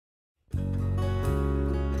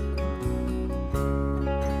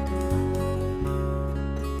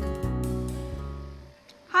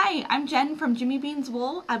Hi, I'm Jen from Jimmy Bean's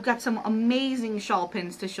Wool. I've got some amazing shawl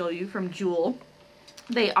pins to show you from Jul.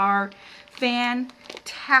 They are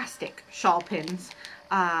fantastic shawl pins.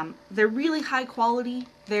 They're really high quality.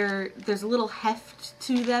 There's a little heft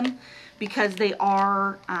to them because they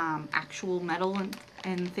are actual metal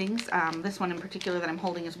and things. This one in particular that I'm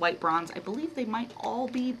holding is white bronze. I believe they might all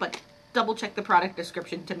be, but double check the product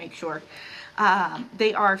description to make sure.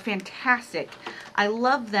 They are fantastic. I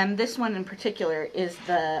love them. This one in particular is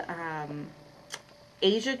the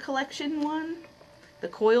Asia collection one, the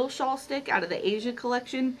coil shawl stick out of the Asia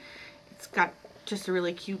collection. It's got just a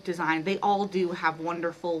really cute design. They all do have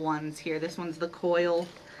wonderful ones here. This one's the coil.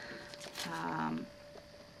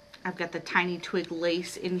 I've got the tiny twig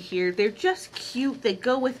lace in here. They're just cute. They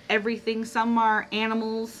go with everything. Some are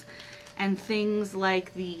animals and things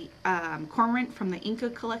like the cormorant from the Inca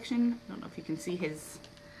collection. I don't know if you can see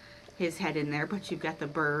his head in there, but you've got the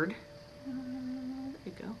bird. There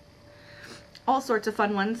you go. All sorts of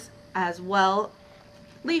fun ones as well.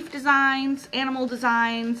 Leaf designs, animal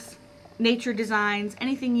designs, nature designs,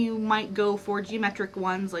 anything you might go for. Geometric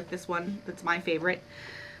ones like this one, that's my favorite.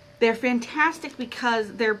 They're fantastic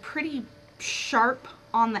because they're pretty sharp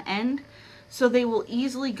on the end, so they will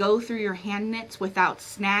easily go through your hand knits without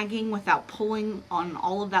snagging, without pulling on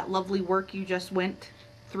all of that lovely work you just went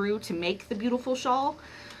through to make the beautiful shawl.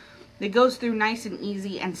 It goes through nice and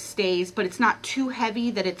easy and stays, but it's not too heavy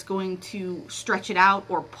that it's going to stretch it out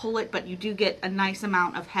or pull it, but you do get a nice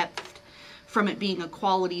amount of heft from it being a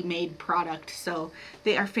quality made product. So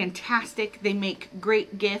they are fantastic. They make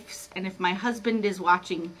great gifts, and if my husband is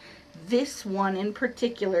watching, this one in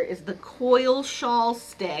particular is the coil shawl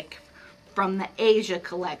stick from the Asia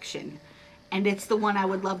collection, and it's the one I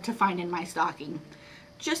would love to find in my stocking.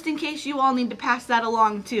 Just in case you all need to pass that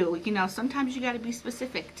along too. You know, sometimes you got to be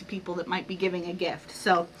specific to people that might be giving a gift.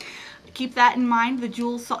 So keep that in mind. The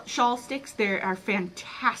Jul Shawl Sticks, they are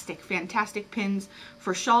fantastic, fantastic pins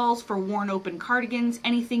for shawls, for worn open cardigans,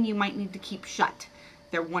 anything you might need to keep shut.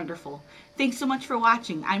 They're wonderful. Thanks so much for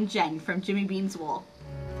watching. I'm Jen from Jimmy Bean's Wool.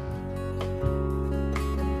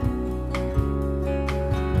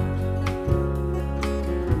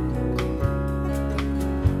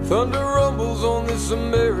 Thunder rumbles on this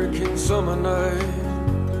American summer night.